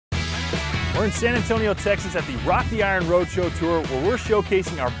We're in San Antonio, Texas at the Rock the Iron Roadshow Tour, where we're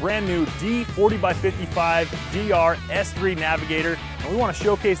showcasing our brand new D40x55DR S3 Navigator, and we want to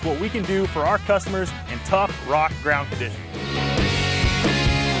showcase what we can do for our customers in tough rock ground conditions.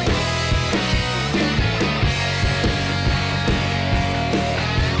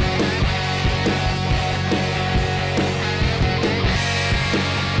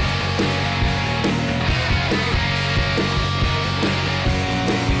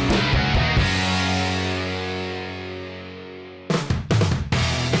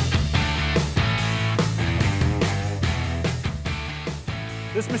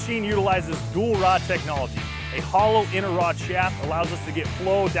 This machine utilizes dual rod technology. A hollow inner rod shaft allows us to get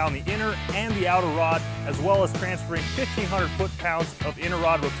flow down the inner and the outer rod, as well as transferring 1,500 foot-pounds of inner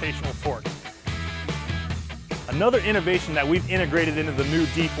rod rotational torque. Another innovation that we've integrated into the new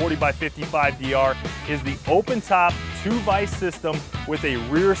D40x55DR is the open top 2-vise system with a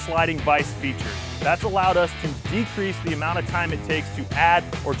rear sliding vise feature. That's allowed us to decrease the amount of time it takes to add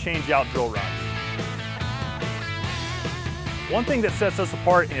or change out drill rods. One thing that sets us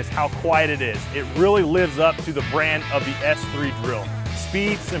apart is how quiet it is. It really lives up to the brand of the S3 drill.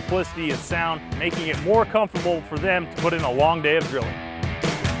 Speed, simplicity, and sound, making it more comfortable for them to put in a long day of drilling.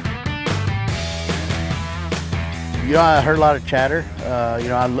 You know, I heard a lot of chatter.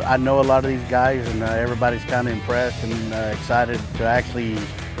 I know a lot of these guys, and everybody's kind of impressed and excited to actually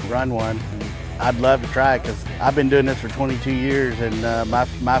run one. I'd love to try it because I've been doing this for 22 years, and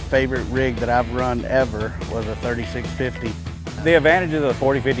my favorite rig that I've run ever was a 3650. The advantage of the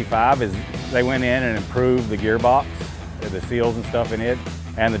 4055 is they went in and improved the gearbox, the seals and stuff in it,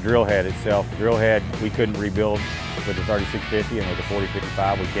 and the drill head itself. The drill head we couldn't rebuild with the 3650, and with the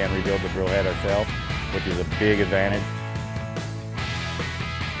 4055 we can rebuild the drill head ourselves, which is a big advantage.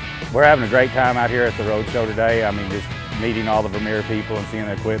 We're having a great time out here at the road show today. I mean, just meeting all the Vermeer people and seeing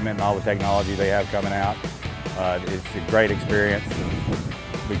the equipment and all the technology they have coming out. It's a great experience, and we'll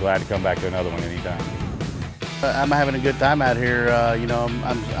be glad to come back to another one anytime. I'm having a good time out here.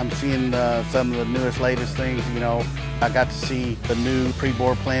 I'm seeing some of the newest, latest things. I got to see the new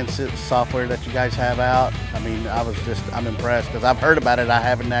pre-bore plan software that you guys have out. I mean, I'm impressed because I've heard about it. I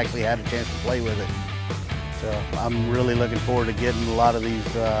haven't actually had a chance to play with it. So I'm really looking forward to getting a lot of these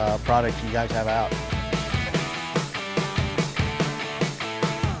products you guys have out.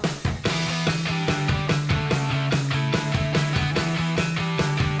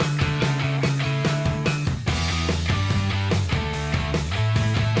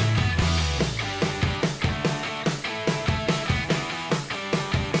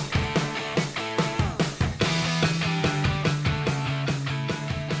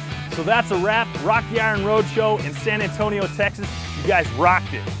 So that's a wrap. Rock the Iron Roadshow in San Antonio, Texas. You guys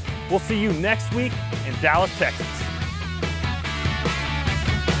rocked it. We'll see you next week in Dallas, Texas.